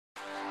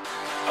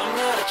I'm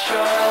not a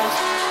child.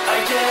 I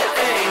get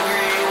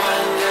angry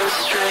when there's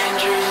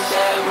strangers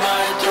at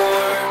my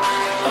door.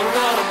 I'm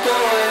not a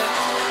boy.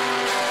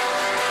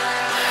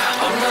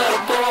 I'm not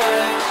a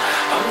boy.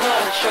 I'm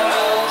not a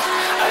child.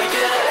 I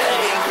get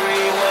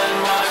angry when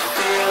my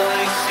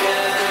feelings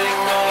get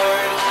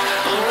ignored.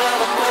 I'm not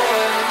a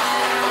boy.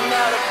 I'm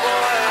not a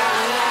boy.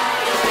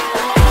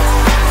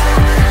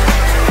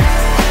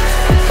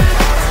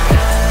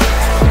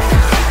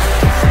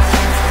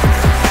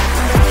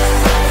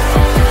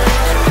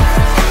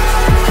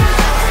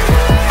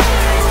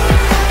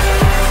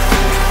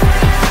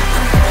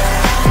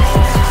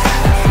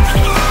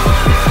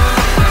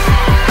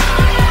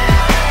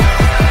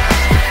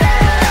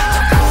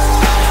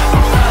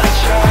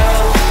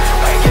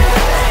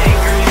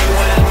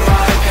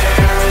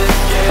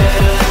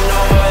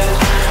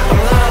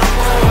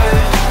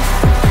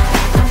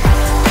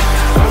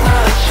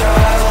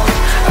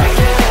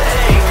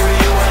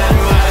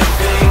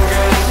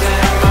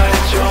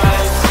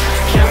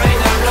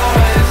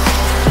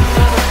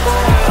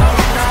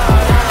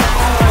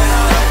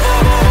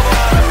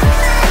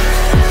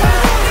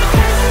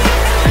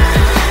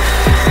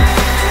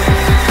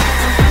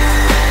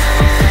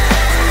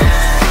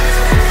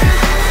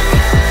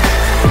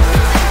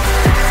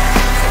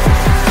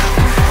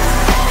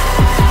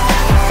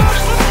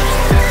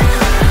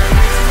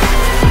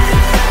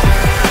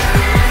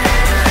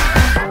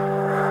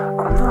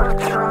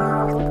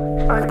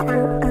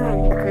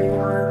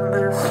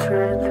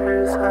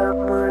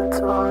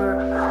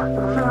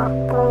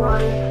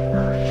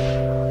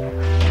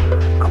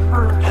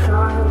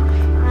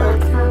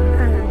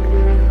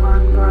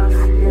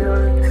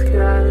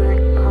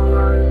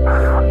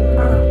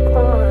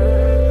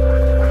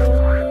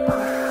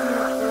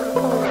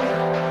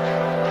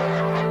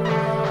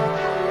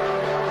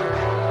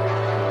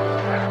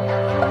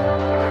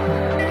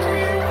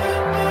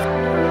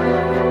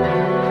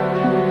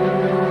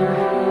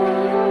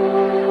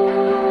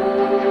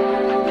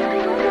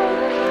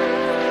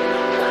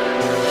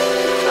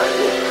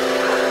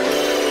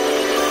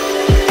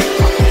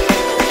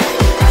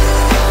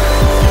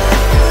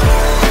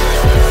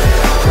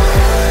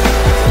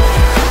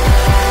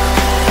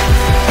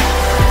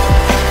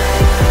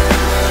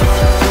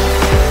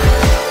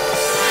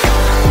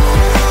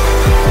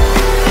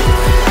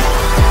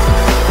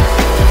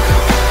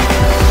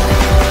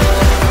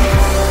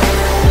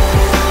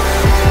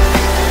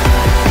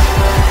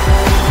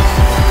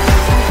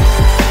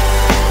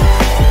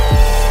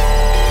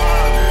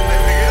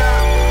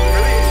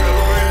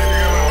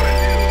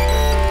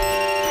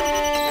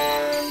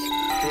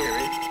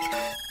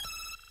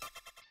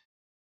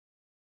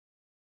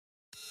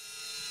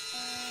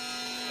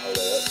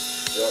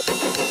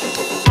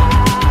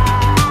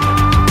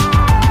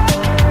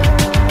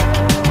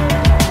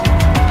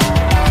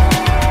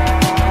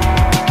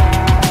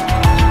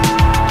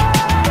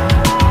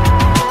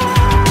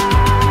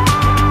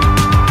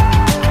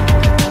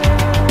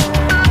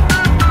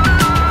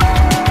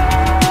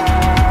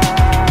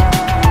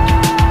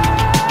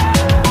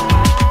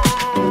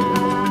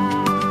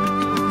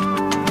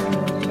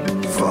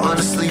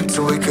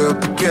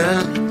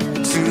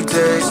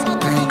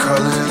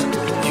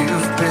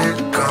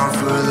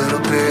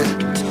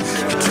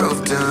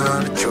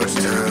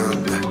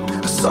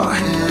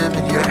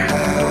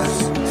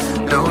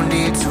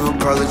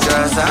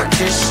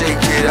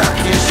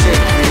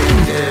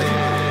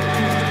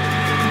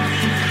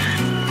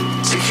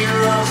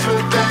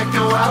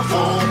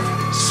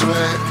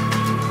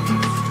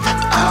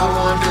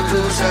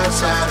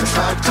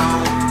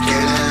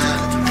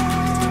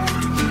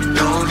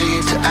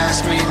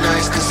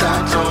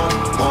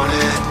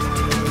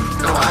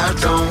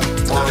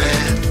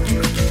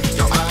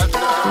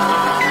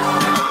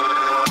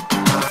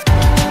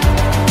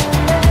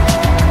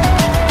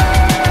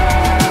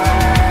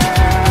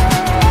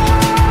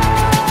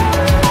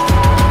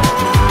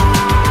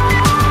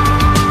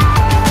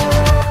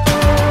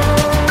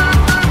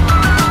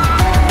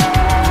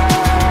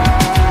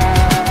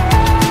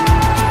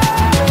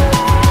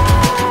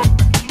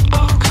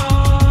 Oh,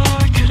 God.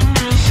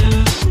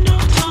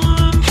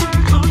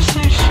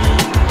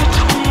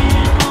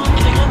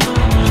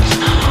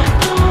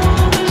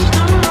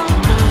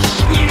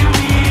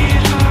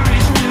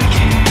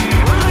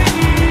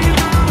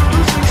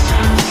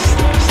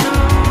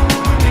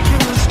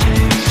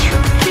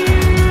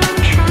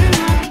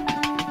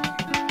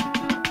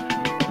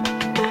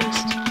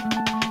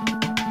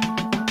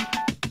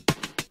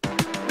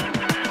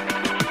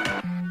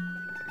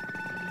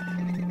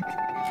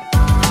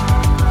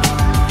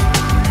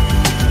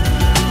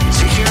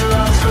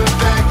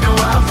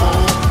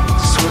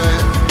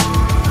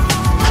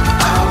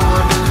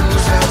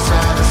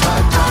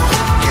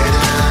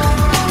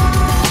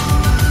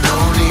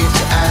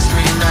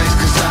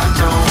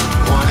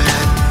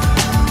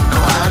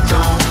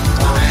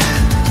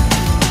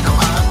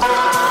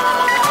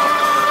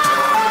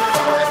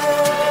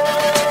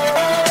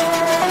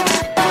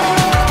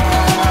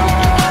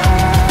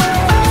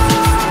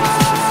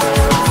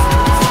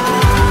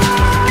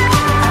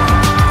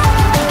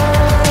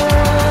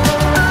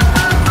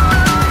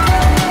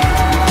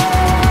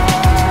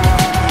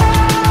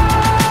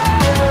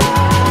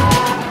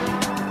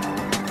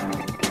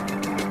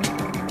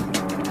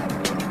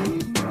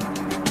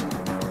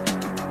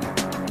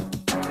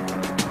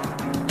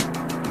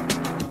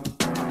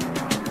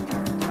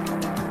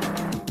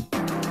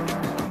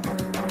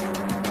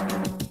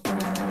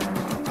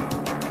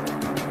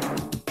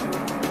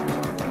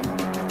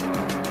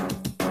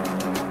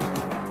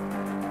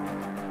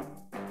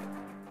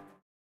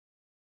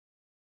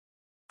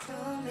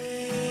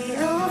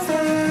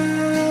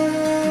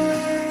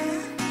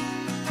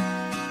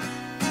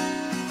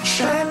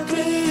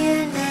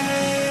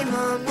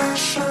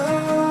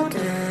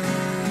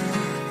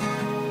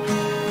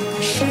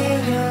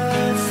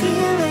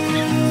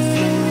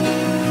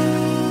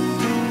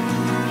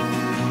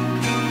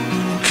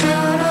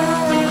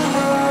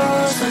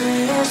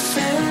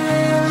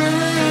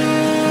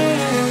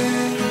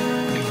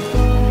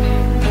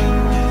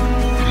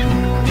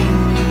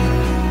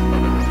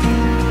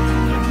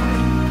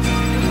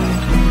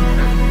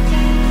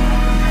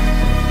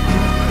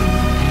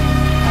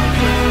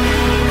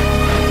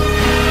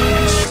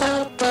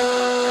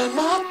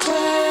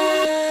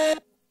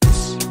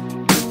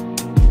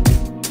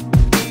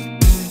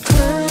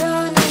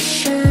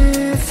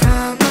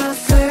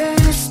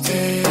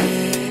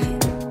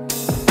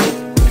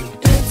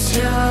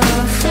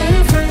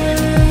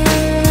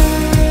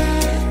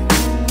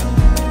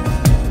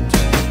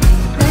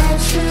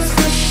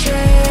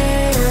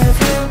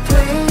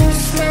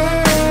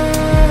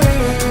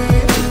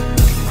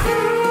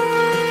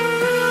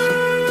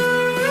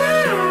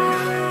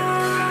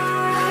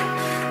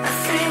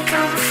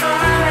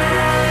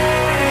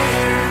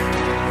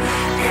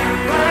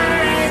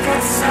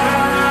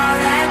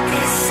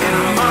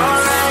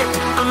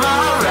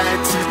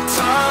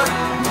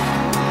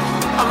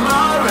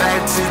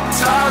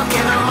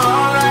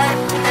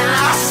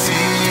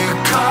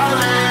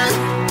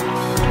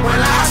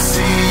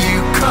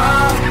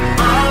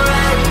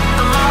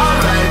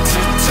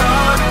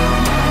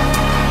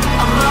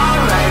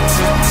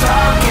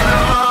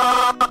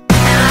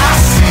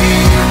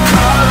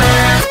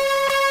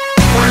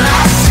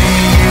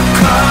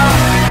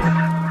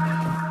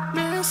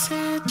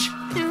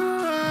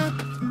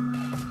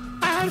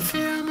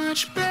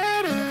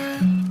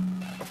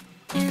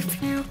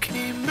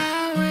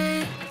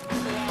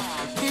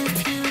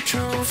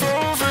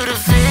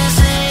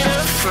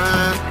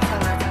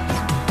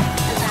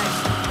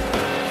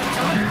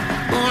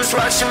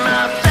 just watching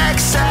my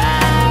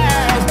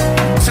backside.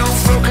 Too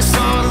focused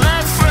on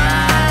left,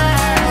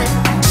 right.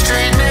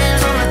 Street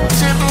names on the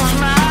tip of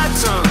my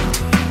tongue.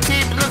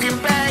 Keep looking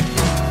back.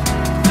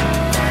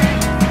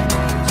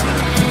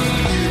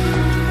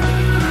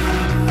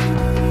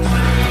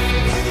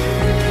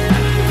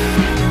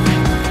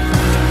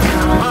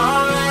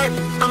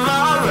 I'm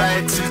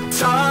alright to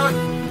talk.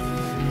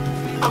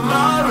 I'm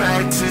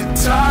alright to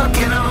talk,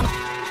 and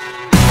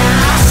when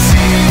I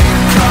see you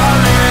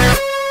calling,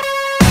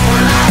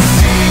 when I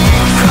see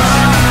you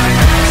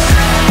calling,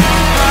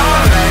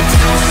 alright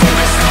to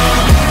focus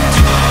on.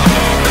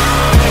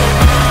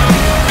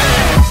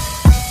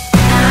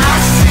 When I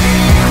see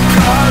you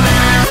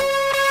calling,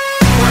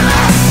 when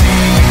I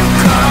see you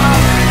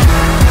calling,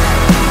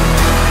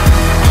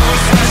 I'm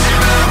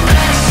flashing my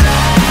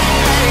backside,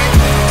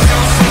 to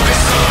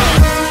focus on.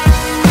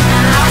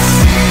 When I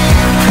see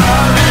you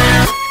calling,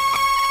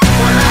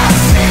 when I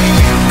see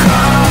you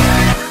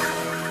calling.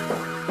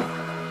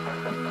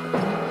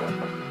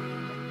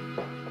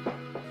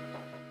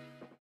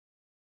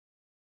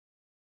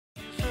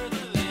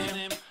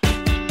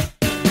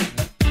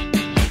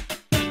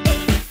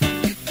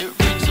 It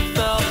rings a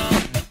bell.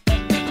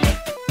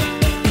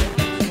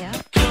 Yeah.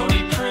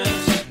 Cody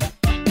Prince.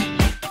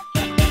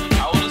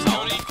 How old is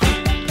Cody?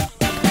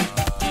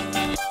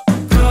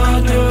 God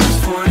knows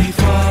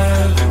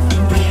 45.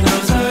 He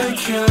knows I'd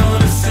kill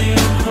to see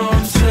him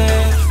home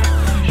safe.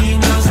 He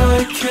knows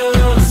I'd kill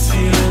to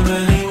see him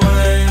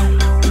anyway.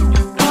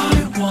 I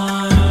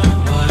want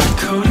what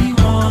Cody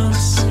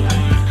wants.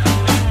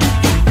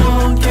 He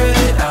won't get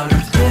it out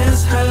of his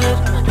head.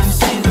 You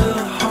see the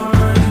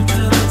heart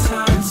into the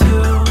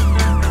tattoo.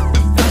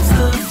 That's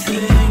the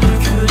thing I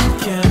couldn't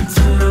get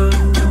to.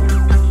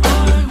 I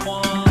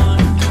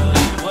want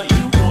Cody, what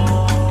you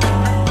want.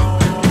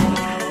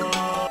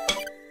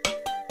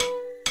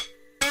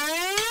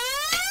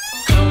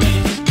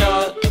 Cody's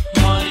got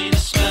money to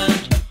spend.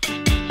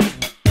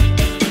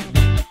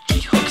 He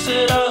hooks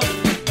it up.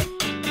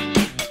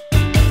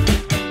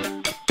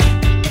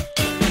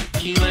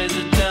 He lays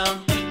it down.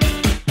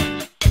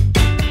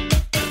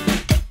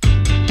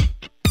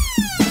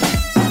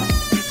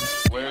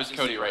 Where is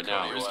Cody right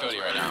now? Where's Cody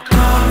right now?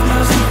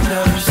 Promise he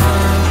never said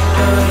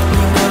that.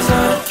 He knows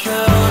I'd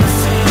kill to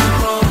see him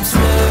home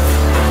safe.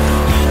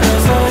 He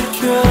knows I'd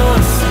kill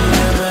to see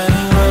him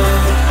anyway.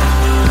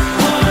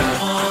 I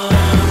want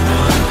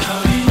what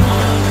Cody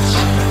wants.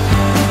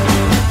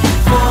 He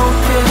won't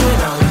get it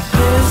out of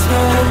his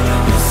head.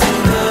 You see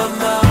the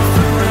mouth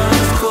around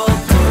his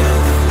gold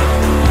tooth.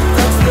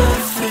 That's the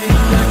thing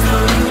that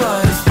Cody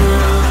lies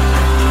through.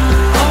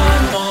 I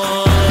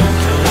want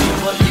Cody,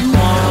 what you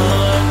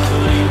want.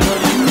 Cody, what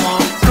you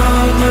want.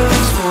 God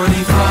knows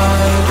 45.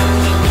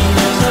 He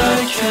knows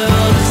I'd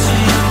kill to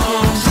see him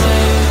home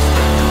safe.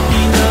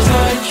 He knows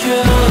I'd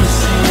kill to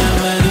see him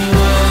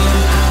anyway.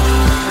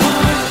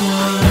 I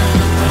want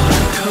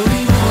what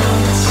Cody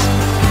wants.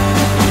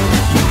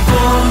 He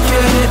won't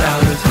get it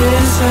out of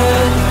his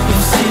head. You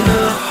see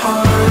the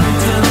heart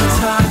into the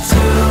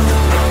tattoo.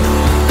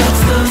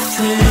 That's the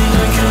thing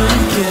I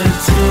couldn't get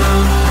to.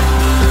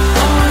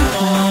 I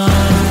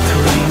want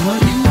Cody,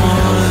 what you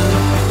want.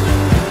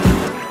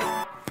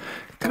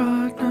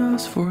 God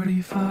knows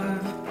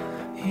 45.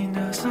 He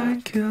knows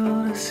I'd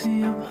kill to see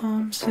him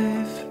home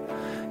safe.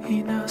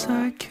 He knows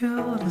I'd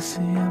kill to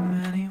see him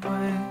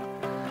anyway.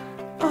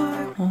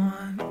 I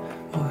want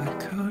what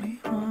Cody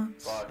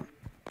wants.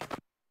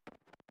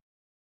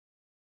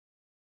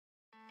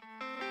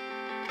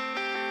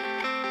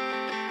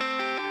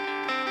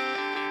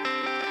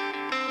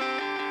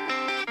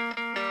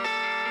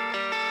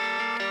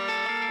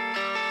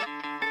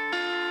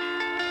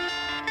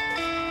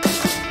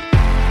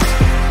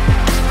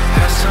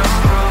 As the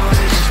road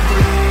is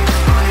bleed,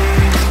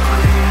 bleed,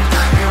 bleed.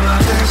 Your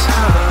mother's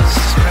house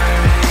is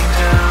burning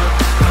down.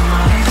 The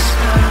money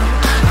spent,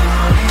 the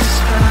money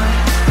spent.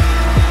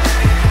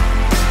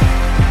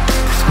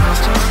 These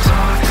mouths don't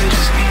talk, they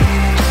just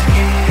eat,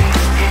 eat,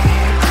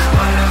 eat.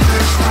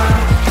 Whatever's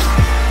left,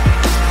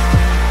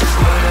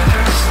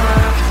 whatever's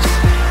left,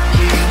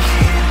 you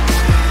keep.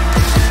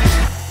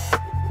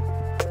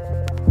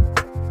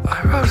 I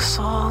wrote a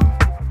song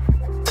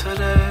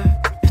today,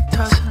 it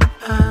doesn't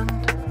end.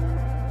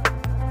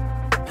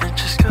 It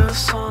just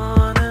goes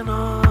on and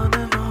on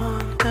and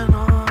on and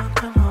on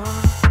and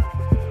on.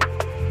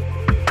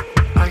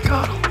 I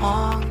got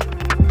along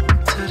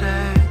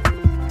today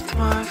with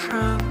my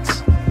friends.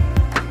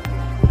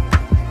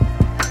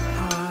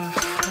 My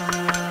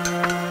friends.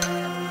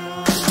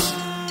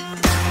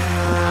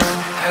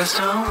 Heads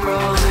don't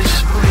roll, they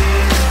just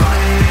bleed,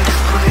 bleed,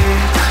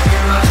 bleed.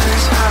 Your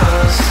mother's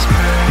house is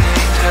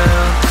burning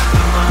down.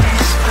 The money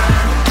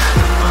spent,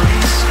 the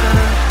money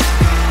spent.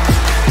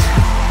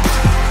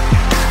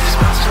 These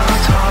mouths don't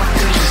talk,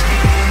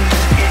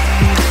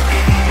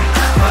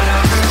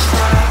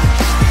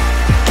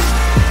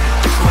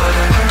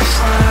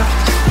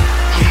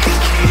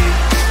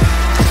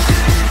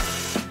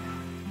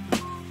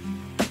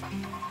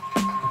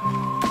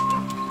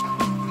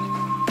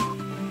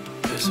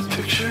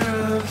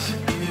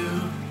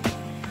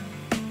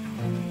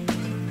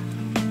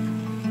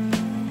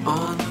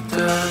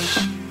 wish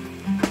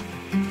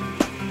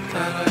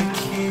that I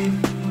keep.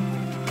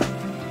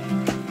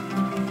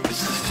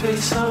 It's the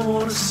face I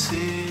wanna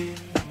see.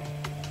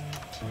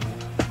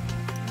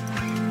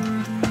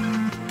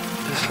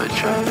 If I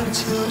drive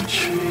into a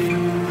tree.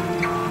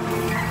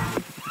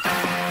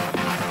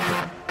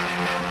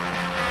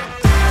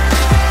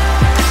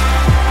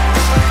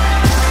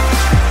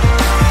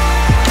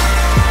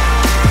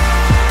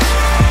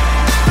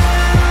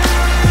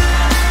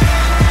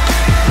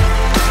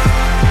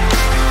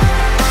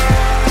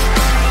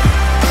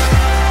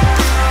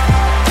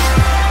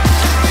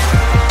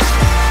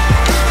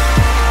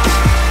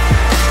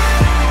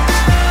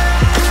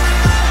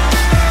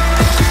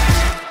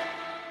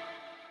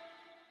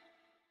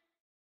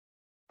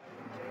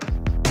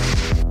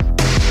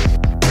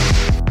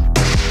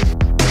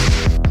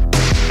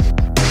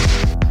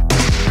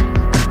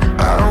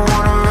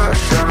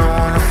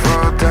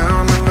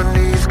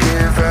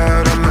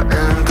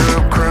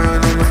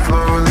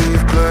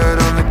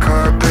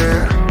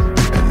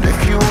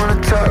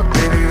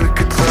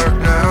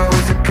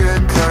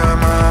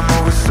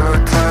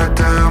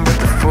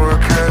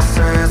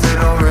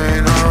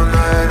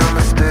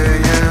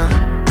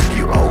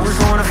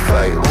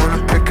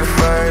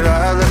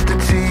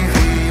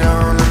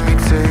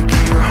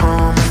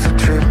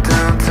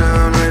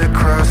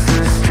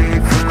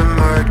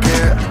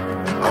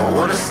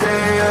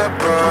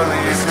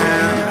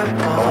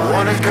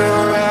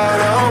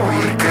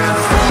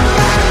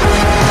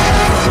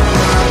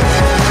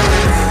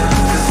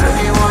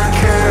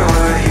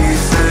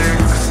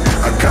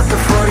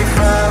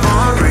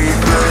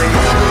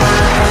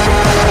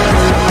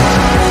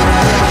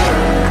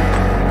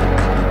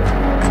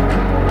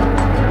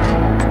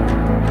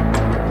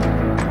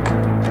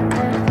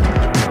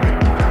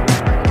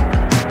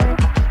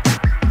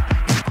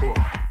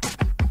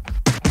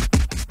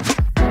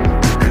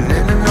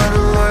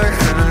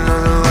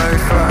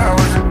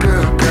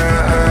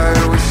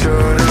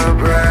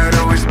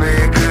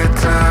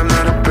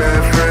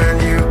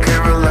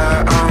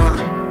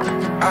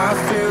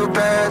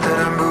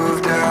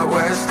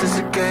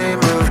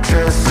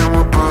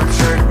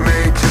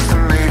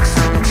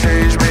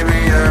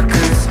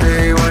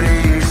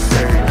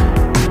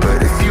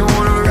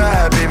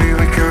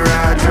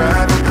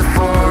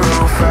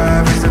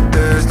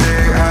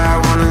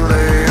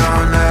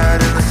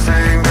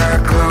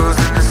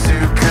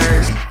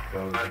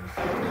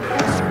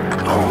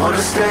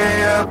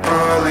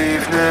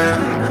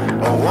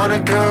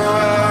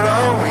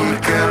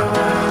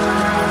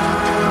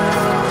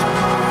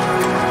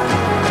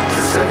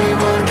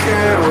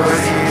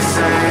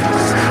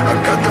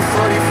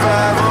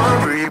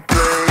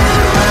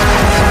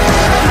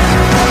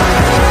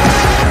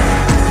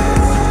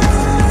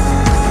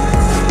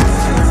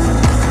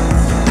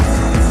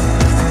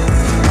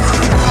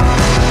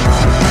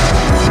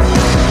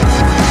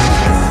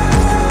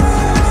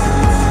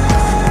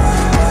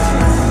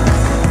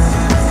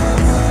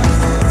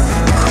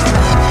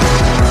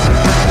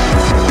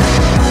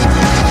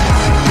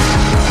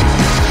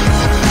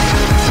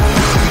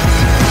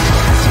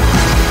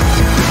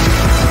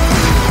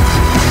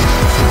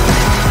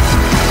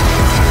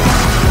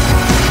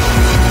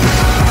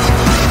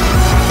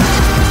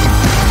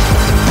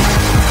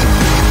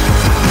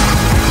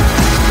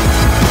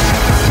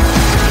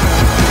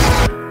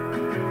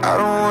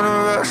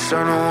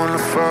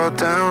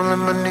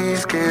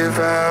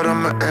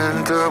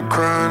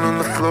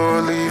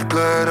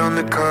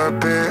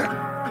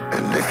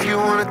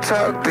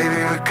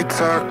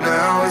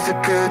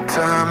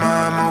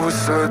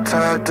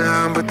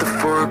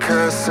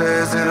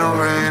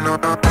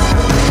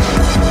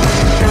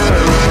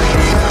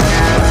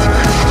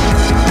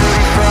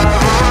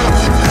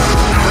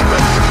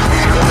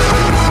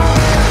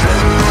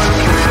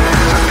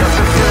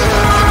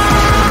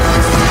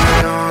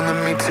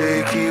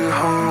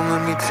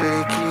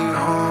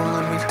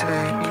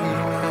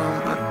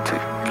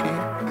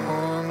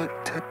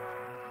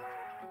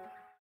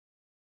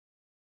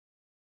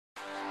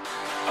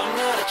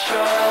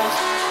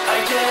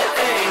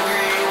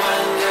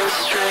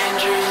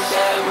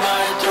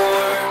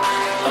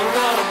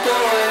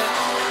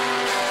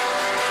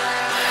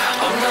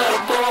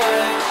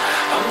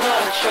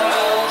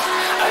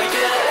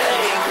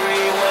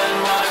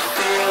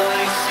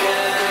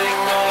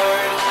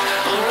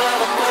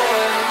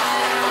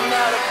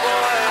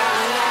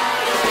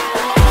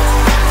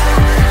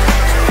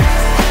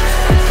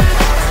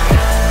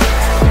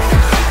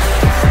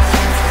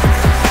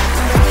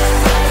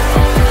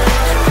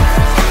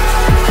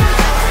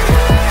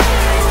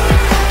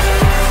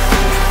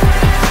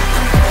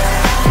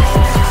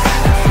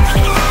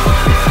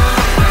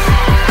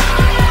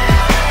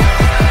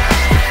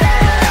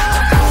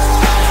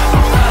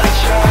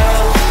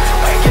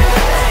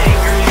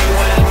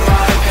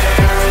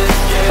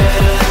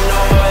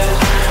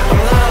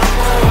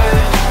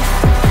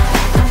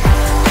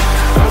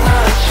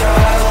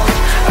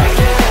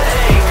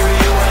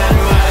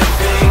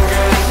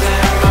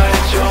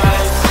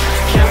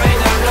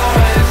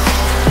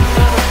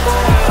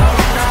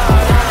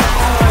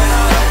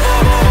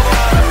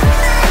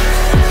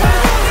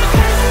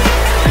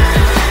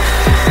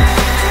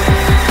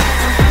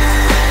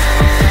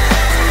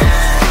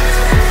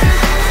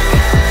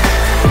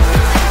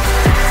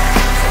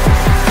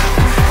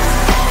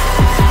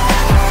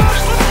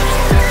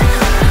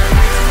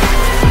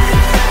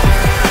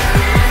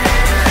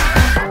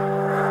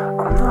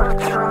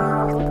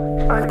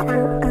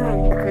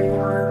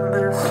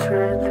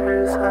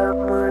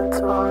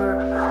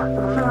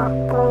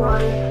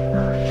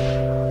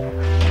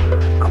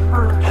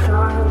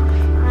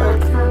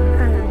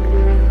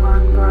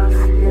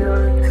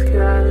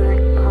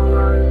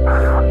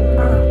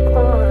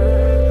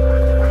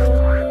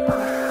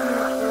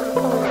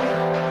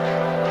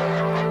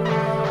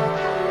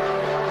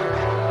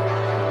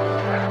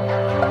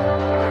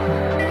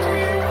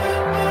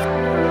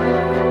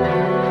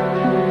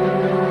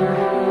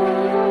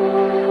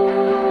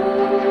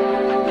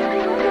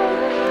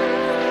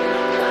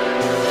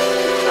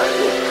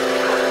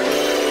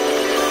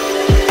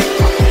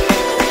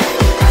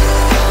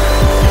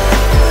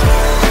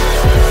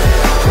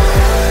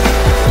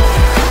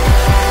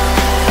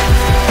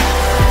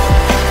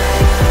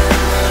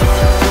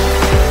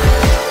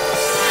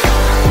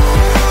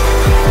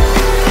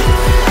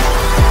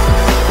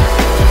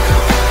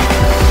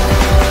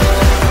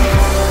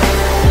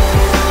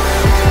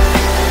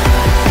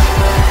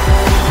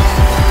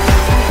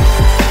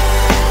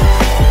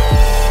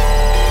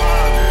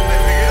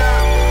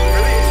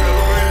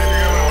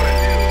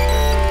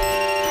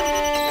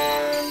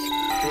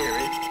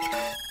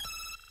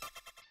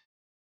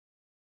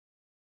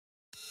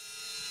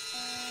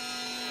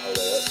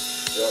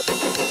 Falling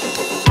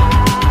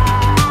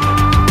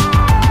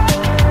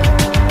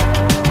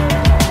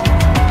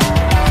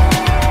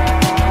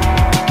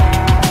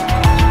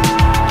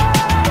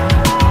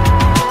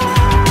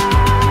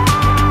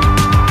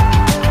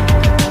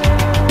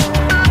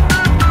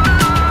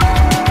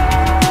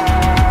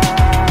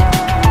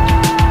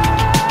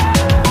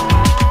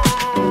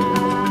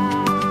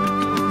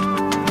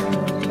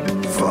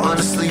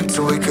asleep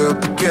to wake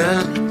up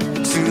again.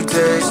 2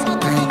 days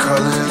been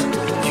calling.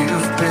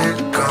 You've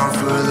been gone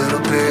for a little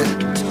bit.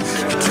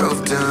 You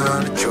drove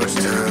down to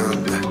Georgetown.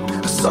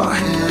 I saw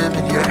him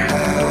in your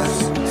house.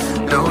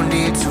 No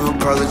need to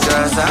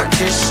apologize. I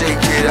can't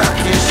shake it, I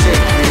can't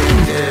shake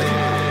it, yeah.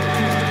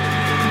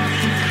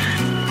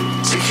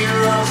 Take you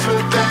off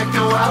her back,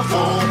 no I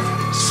won't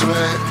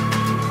sweat.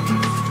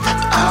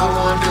 I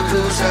wonder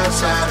who's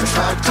outside if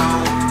I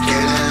don't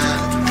get in.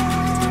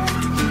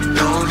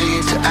 No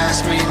need to ask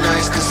me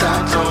nice, cause I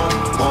don't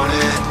want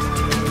it.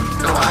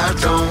 No, I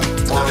don't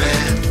want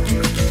it.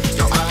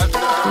 No, I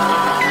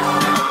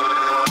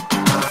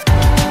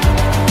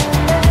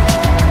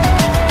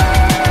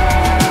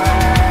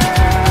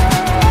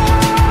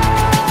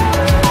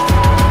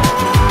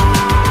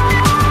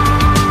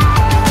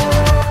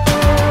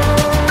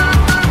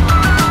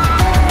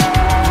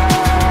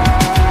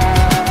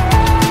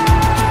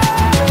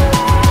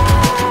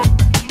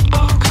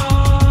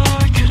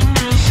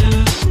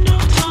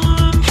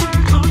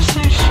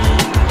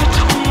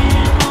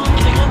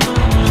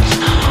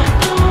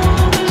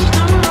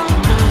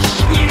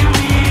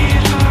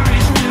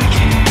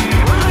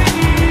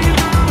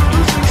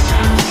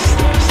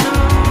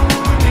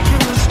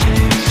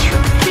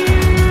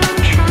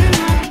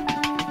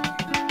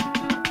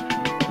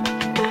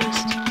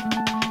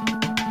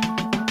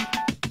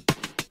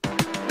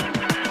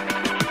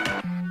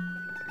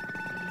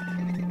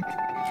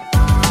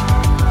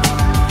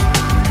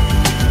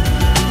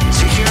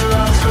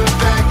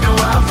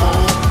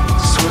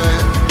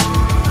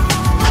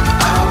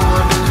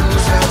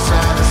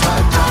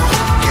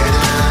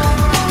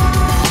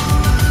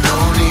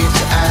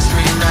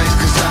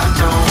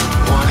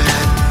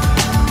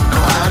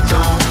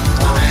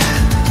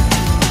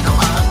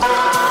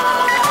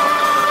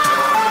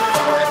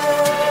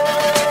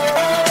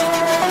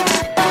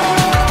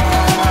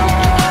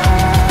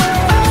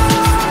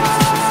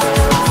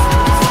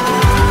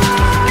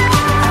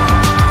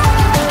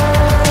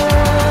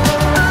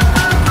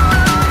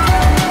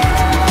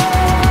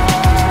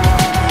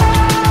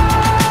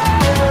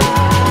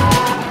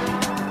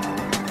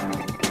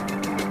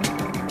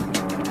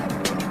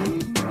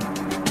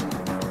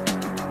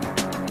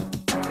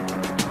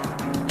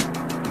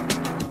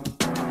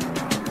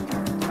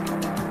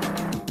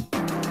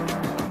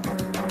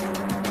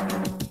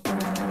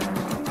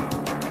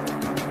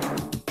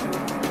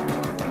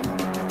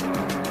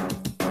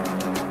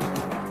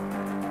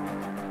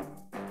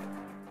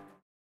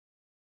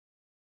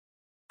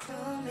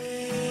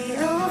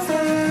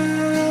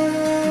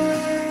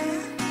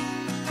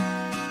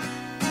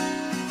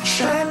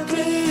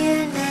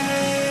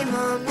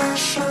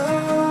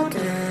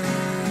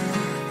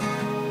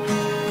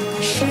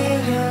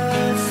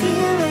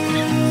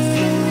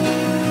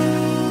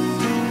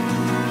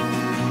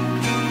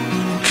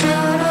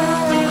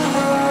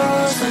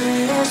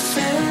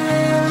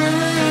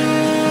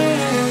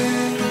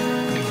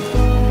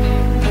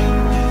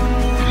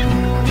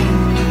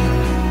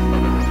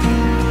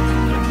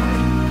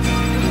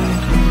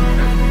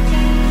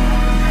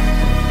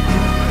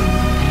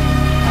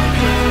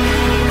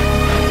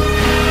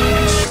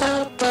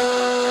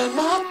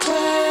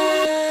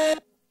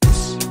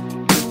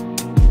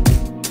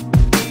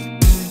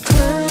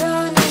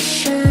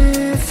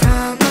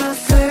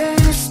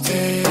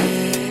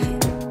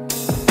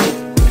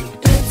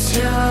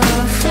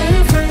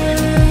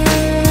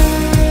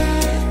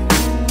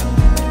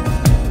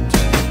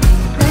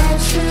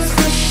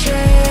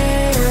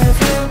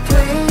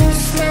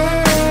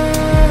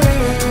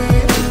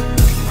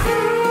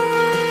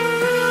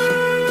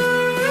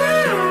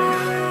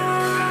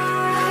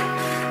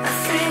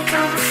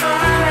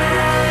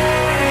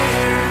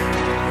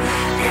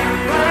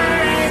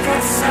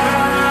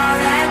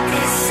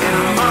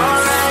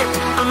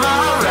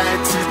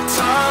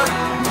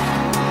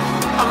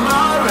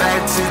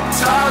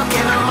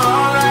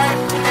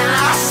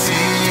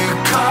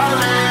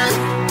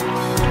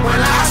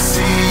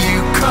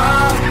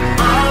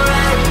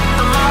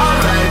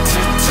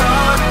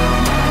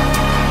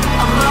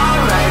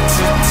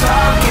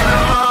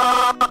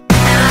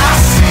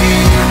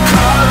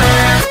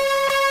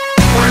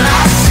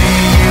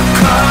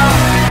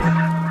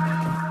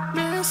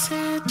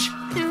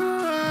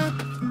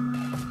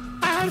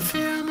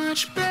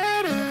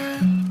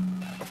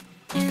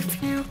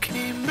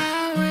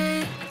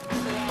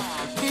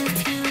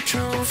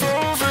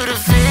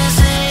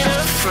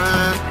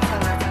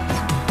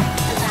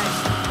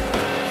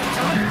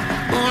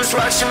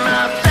watching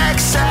my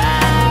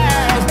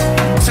backside,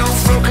 too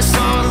focused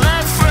on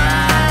left,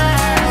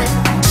 right.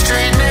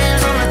 Straight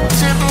names on the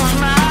tip of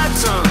my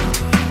tongue.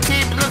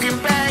 Keep looking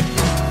back.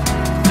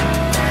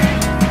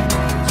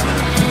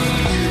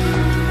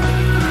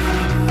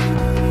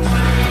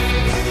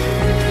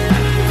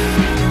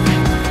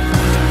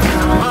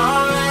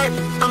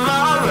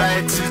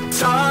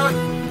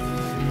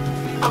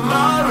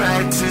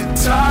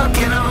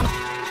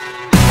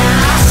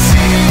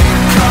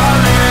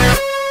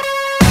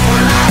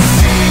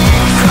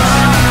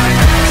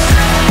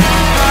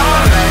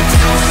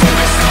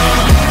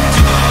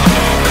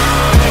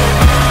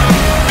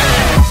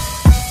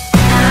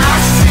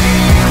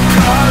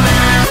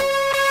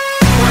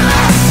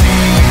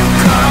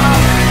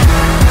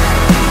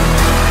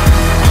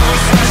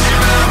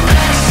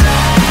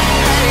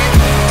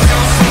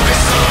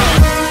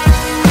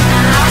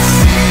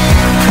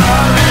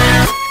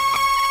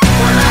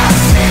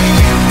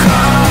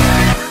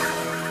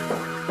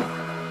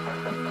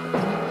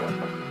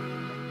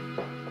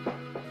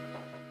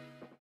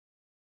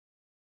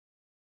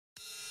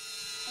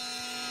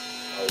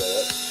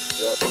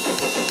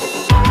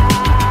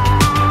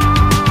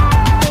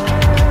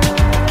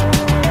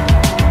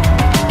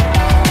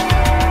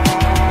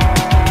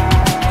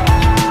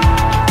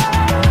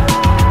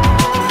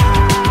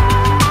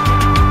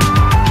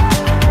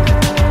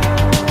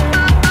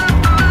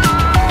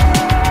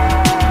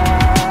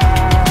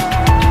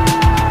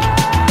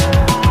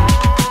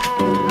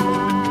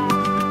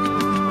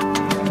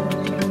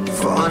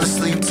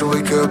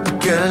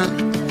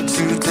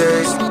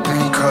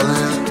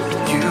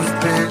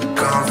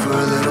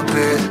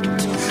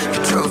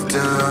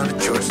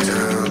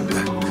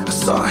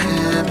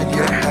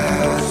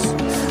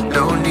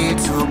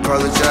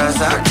 apologize,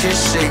 I can't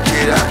shake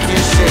it, I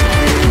can't shake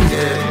it,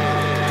 yeah.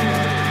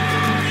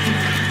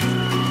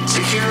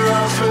 Take your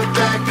offer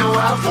back, no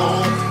I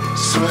won't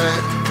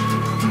sweat.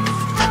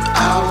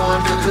 I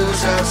wonder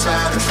who's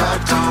outside if I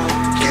don't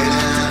get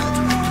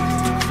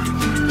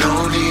in. No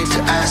need to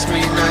ask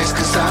me nice,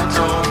 cause I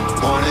don't